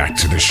 back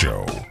to the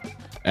show.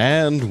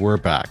 And we're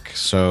back.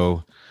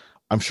 So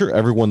I'm sure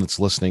everyone that's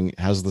listening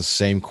has the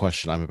same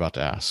question I'm about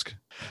to ask.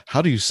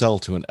 How do you sell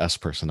to an S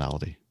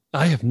personality?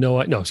 I have no,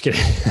 I was kidding.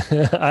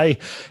 Here's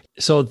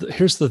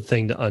the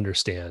thing to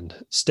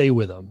understand. Stay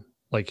with them.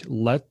 Like,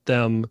 let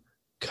them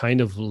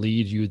kind of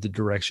lead you the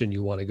direction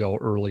you want to go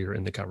earlier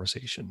in the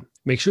conversation.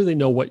 Make sure they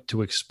know what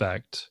to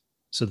expect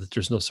so that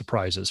there's no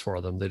surprises for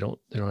them. They don't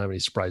have any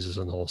surprises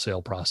in the whole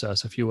sale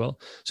process, if you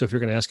will. So if you're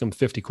going to ask them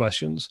 50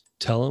 questions,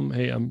 tell them,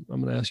 hey, I'm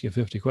going to ask you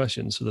 50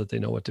 questions so that they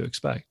know what to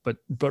expect. But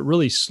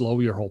really slow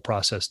your whole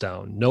process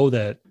down. Know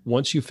that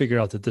once you figure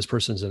out that this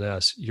person's an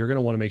S, you're going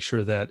to want to make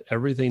sure that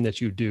everything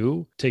that you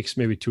do takes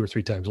maybe 2 or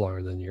 3 times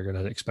longer than you're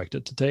going to expect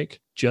it to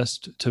take,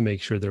 just to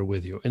make sure they're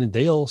with you. And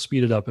they'll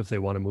speed it up if they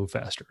want to move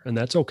faster. And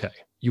that's okay.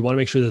 You want to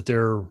make sure that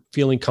they're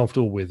feeling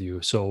comfortable with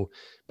you. So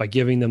by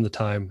giving them the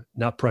time,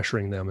 not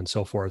pressuring them and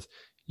so forth,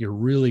 you're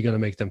really going to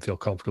make them feel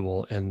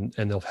comfortable, and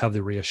they'll have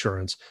the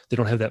reassurance. They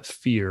don't have that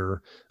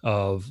fear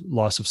of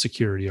loss of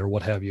security or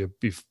what have you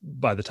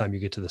by the time you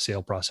get to the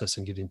sale process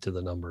and get into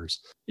the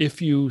numbers.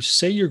 If you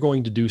say you're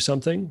going to do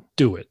something,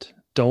 do it.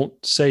 Don't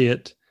say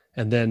it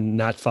and then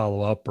not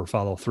follow up or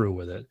follow through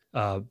with it.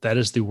 That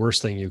is the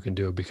worst thing you can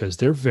do, because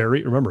they're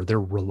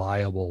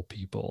reliable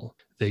people.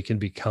 They can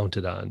be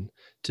counted on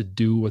to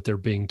do what they're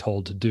being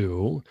told to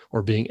do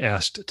or being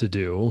asked to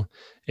do.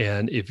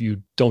 And if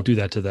you don't do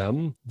that to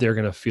them, they're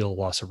going to feel a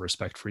loss of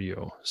respect for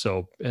you.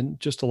 So, and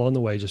just along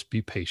the way, just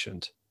be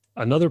patient.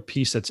 Another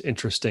piece that's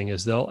interesting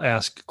is they'll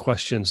ask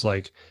questions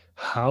like,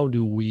 how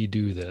do we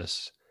do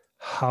this?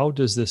 How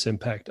does this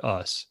impact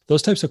us?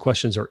 Those types of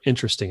questions are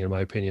interesting, in my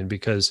opinion,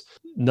 because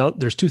now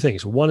there's 2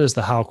 things. One is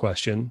the how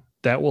question.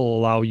 That will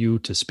allow you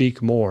to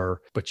speak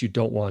more, but you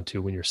don't want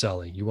to when you're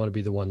selling. You want to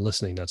be the one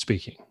listening, not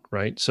speaking,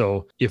 right?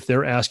 So if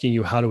they're asking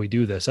you, how do we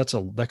do this?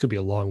 That could be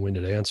a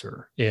long-winded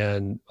answer.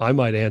 And I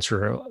might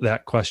answer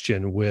that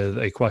question with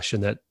a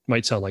question that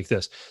might sound like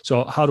this.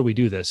 So how do we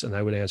do this? And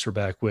I would answer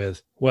back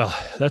with, well,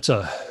 that's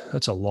a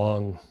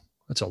long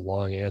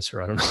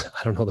answer. I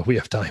don't know that we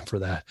have time for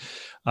that.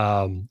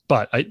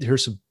 But I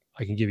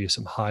can give you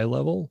some high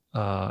level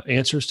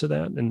answers to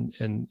that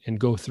and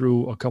go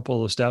through a couple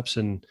of the steps,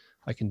 and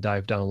I can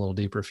dive down a little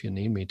deeper if you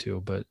need me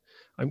to. But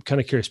I'm kind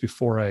of curious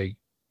before I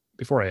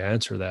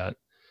answer that.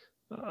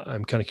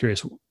 I'm kind of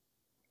curious,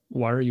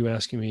 why are you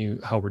asking me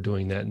how we're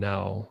doing that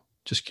now?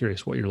 Just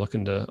curious what you're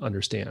looking to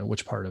understand,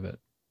 which part of it.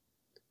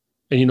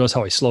 And you notice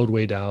how I slowed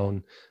way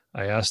down.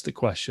 I asked the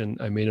question.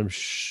 I made them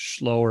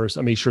slower.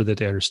 I made sure that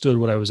they understood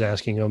what I was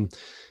asking them.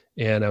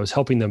 And I was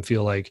helping them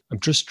feel like I'm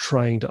just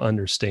trying to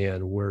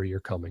understand where you're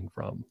coming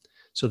from.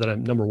 So that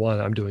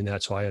I'm doing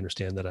that so I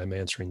understand that I'm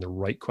answering the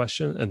right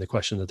question and the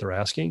question that they're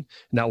asking,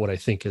 not what I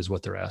think is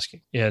what they're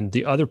asking. And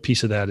the other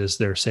piece of that is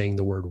they're saying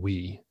the word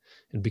we.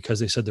 And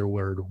because they said the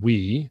word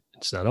we,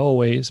 it's not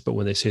always, but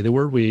when they say the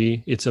word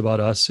we, it's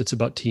about us, it's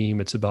about team,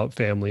 it's about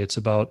family, it's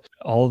about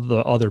all of the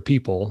other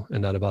people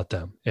and not about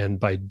them. And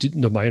by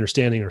my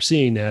understanding or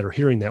seeing that or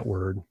hearing that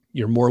word,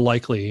 you're more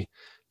likely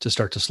to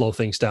start to slow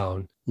things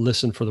down,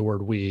 listen for the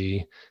word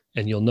we,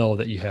 and you'll know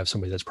that you have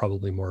somebody that's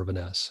probably more of an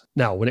S.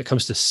 Now, when it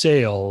comes to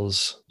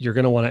sales, you're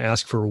going to want to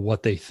ask for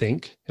what they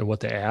think and what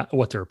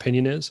their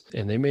opinion is.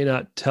 And they may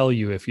not tell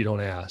you if you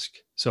don't ask.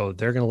 So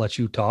they're going to let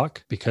you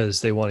talk because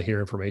they want to hear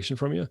information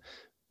from you.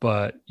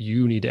 But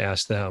you need to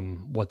ask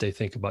them what they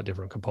think about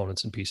different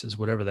components and pieces,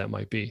 whatever that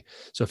might be.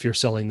 So if you're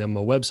selling them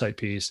a website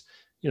piece,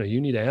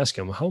 you need to ask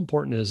them, how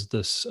important is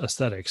this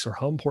aesthetics, or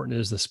how important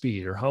is the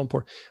speed, or how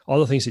important, all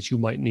the things that you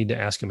might need to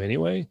ask them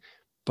anyway,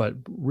 but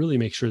really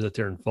make sure that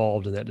they're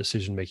involved in that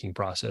decision-making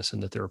process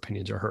and that their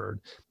opinions are heard.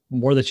 The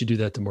more that you do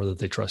that, the more that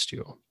they trust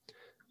you.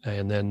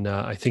 And then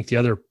I think the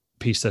other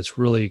piece that's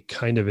really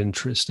kind of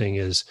interesting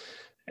is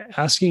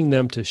asking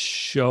them to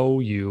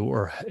show you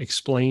or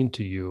explain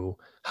to you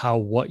how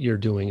what you're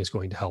doing is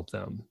going to help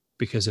them.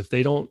 Because if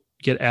they don't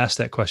get asked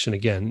that question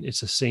again, it's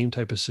the same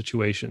type of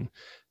situation.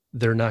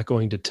 They're not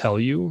going to tell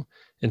you.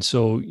 And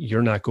so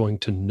you're not going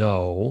to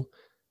know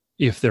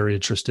if they're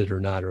interested or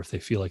not, or if they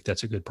feel like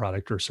that's a good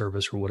product or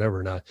service or whatever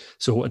or not.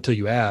 So until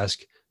you ask,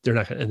 they're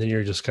not, and then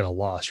you're just kind of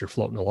lost. You're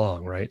floating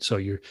along, right? So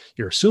you're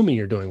assuming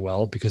you're doing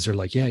well because they're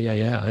like, yeah.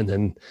 And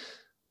then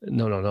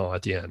no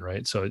at the end,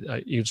 right? So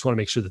you just want to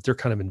make sure that they're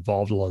kind of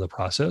involved along the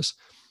process.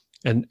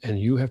 And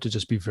you have to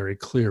just be very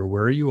clear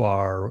where you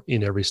are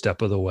in every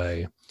step of the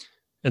way.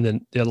 And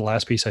then the other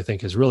last piece, I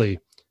think, is really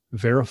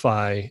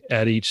verify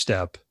at each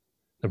step,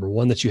 number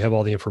one, that you have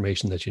all the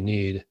information that you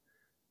need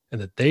and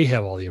that they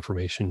have all the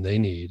information they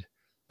need,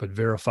 but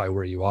verify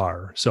where you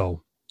are.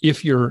 So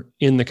if you're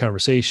in the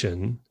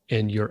conversation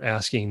and you're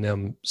asking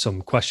them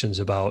some questions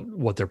about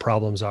what their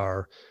problems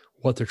are,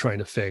 what they're trying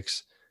to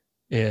fix,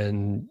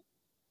 and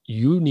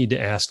you need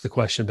to ask the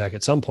question back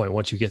at some point,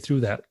 once you get through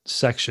that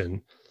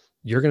section,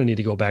 you're going to need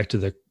to go back to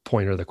the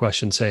point or the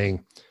question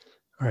saying,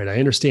 all right, I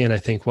understand, I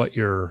think, what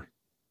your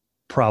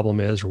problem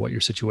is or what your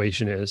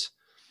situation is.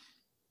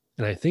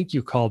 And I think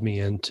you called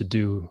me in to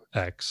do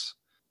X.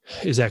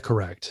 Is that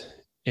correct?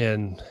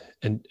 And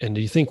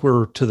do you think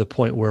we're to the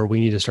point where we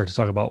need to start to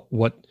talk about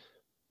what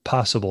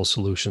possible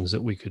solutions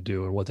that we could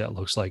do and what that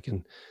looks like,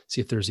 and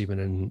see if there's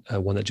even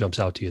one that jumps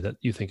out to you that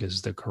you think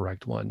is the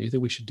correct one? Do you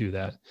think we should do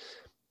that?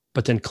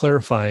 But then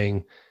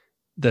clarifying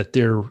that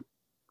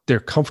they're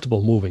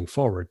comfortable moving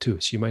forward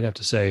too. So you might have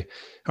to say,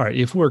 all right,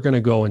 if we're going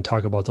to go and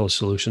talk about those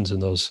solutions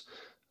and those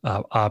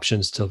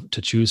options to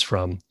choose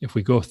from, if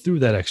we go through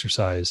that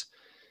exercise,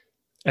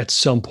 at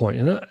some point.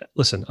 And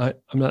listen, I'm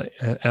not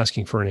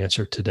asking for an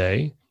answer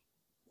today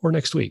or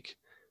next week,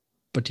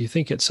 but do you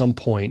think at some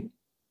point,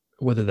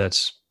 whether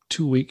that's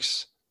 2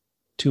 weeks,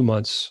 2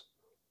 months,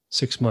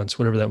 6 months,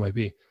 whatever that might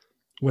be,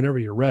 whenever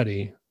you're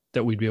ready,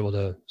 that we'd be able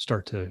to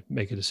start to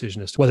make a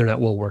decision as to whether or not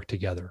we'll work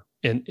together?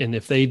 And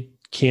if they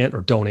can't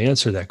or don't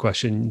answer that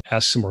question,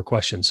 ask some more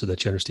questions so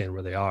that you understand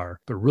where they are,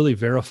 but really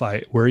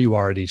verify where you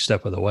are at each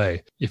step of the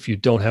way. If you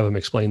don't have them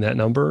explain that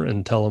number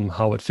and tell them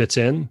how it fits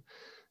in,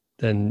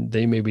 then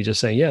they may be just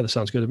saying, yeah, this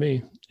sounds good to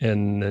me.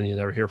 And then you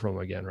never hear from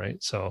them again,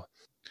 right? So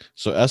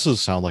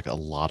S's sound like a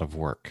lot of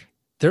work.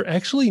 they're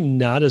actually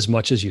not as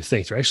much as you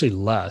think. They're actually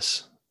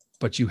less,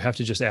 but you have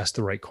to just ask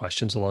the right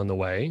questions along the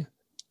way.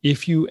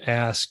 If you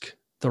ask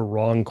the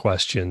wrong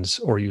questions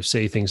or you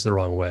say things the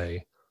wrong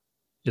way,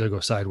 it'll go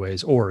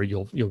sideways, or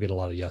you'll get a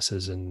lot of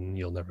yeses and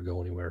you'll never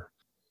go anywhere.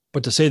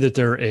 But to say that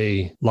they're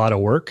a lot of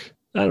work,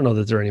 I don't know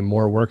that they're any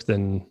more work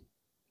than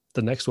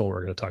the next one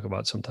we're going to talk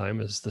about sometime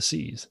is the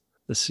C's.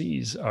 The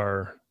C's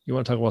are, you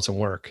want to talk about some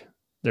work,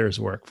 there's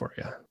work for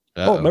you.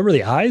 Uh-oh. Oh, remember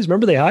the I's?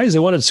 Remember the I's? They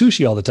wanted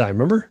sushi all the time,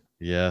 remember?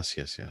 Yes.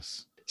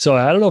 So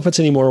I don't know if it's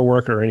any more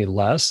work or any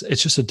less.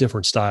 It's just a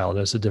different style and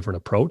it's a different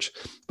approach,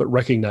 but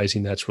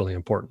recognizing that's really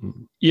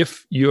important.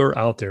 If you're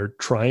out there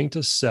trying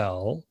to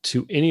sell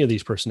to any of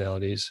these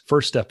personalities,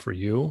 first step for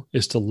you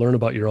is to learn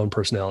about your own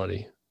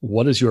personality.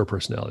 What is your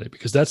personality?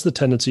 Because that's the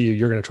tendency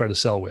you're going to try to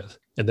sell with.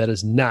 And that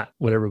is not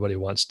what everybody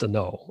wants to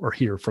know or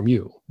hear from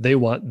you. They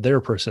want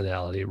their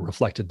personality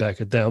reflected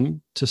back at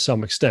them to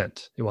some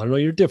extent. They want to know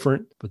you're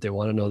different, but they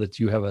want to know that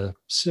you have a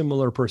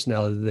similar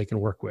personality that they can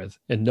work with.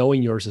 And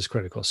knowing yours is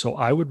critical. So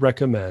I would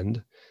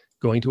recommend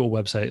going to a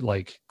website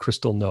like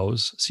Crystal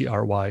Knows,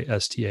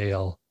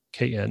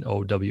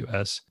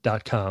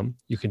 CrystalKnows.com.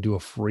 You can do a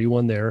free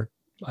one there.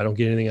 I don't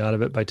get anything out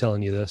of it by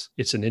telling you this.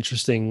 It's an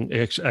interesting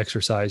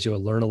exercise.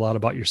 You'll learn a lot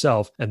about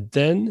yourself, and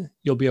then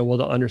you'll be able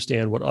to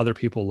understand what other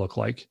people look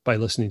like by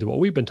listening to what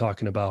we've been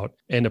talking about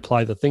and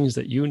apply the things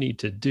that you need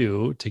to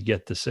do to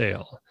get the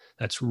sale.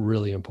 That's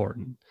really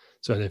important.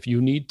 So if you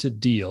need to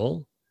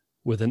deal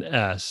with an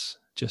S,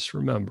 just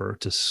remember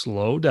to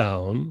slow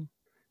down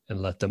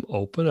and let them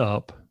open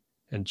up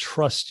and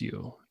trust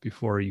you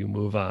before you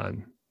move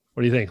on.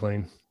 What do you think,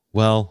 Lane?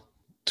 Well,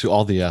 to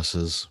all the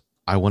S's,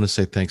 I want to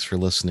say thanks for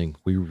listening.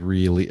 We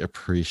really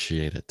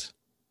appreciate it.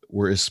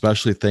 We're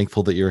especially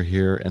thankful that you're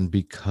here. And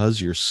because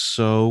you're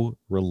so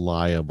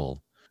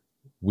reliable,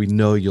 we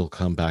know you'll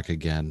come back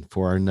again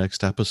for our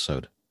next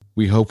episode.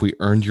 We hope we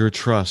earned your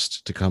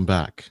trust to come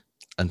back.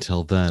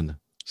 Until then,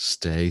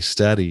 stay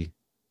steady.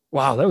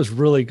 Wow, that was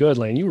really good,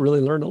 Lane. You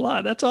really learned a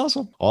lot. That's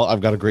awesome.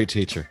 I've got a great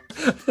teacher.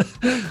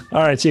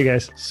 All right, see you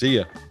guys. See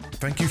ya.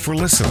 Thank you for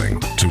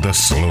listening to The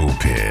Slow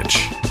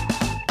Pitch.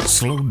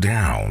 Slow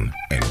down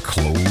and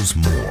close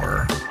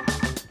more.